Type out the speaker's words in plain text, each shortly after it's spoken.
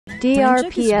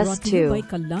DRPS brought to you by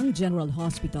Callang General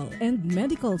Hospital and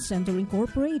Medical Center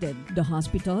Incorporated, the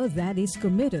hospital that is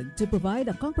committed to provide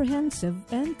a comprehensive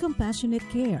and compassionate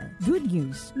care. Good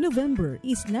news! November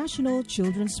is National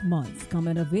Children's Month. Come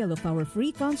and avail of our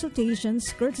free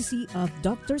consultations courtesy of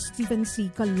Dr. Stephen C.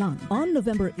 Callang on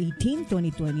November 18,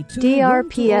 2022,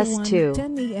 DRPS 2,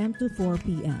 10 a.m. to 4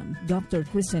 p.m. Dr.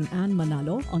 Kristen Ann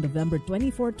Manalo on November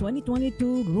 24,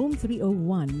 2022, room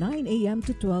 301, 9 a.m.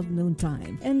 to 12 noon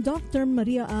time. And Dr.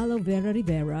 Maria Alovera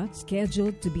Rivera,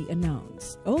 scheduled to be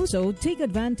announced. Also, take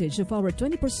advantage of our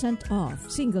 20%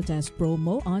 off single test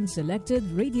promo on selected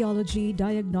radiology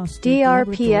diagnostic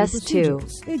DRPS 2.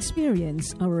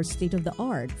 Experience our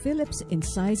state-of-the-art Philips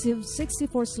Incisive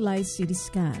 64-slice CT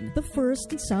scan, the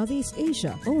first in Southeast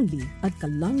Asia, only at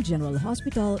Callang General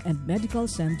Hospital and Medical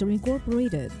Center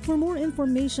Incorporated. For more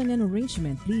information and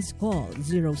arrangement, please call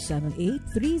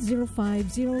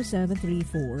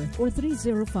 078-305-0734 or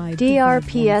 305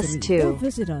 DRPS 2. or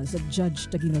visit us at Judge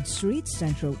Taguinod Street,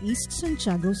 Central East,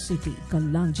 Santiago City.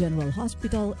 Callang General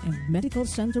Hospital and Medical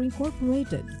Center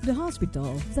Incorporated, the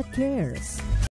hospital that cares.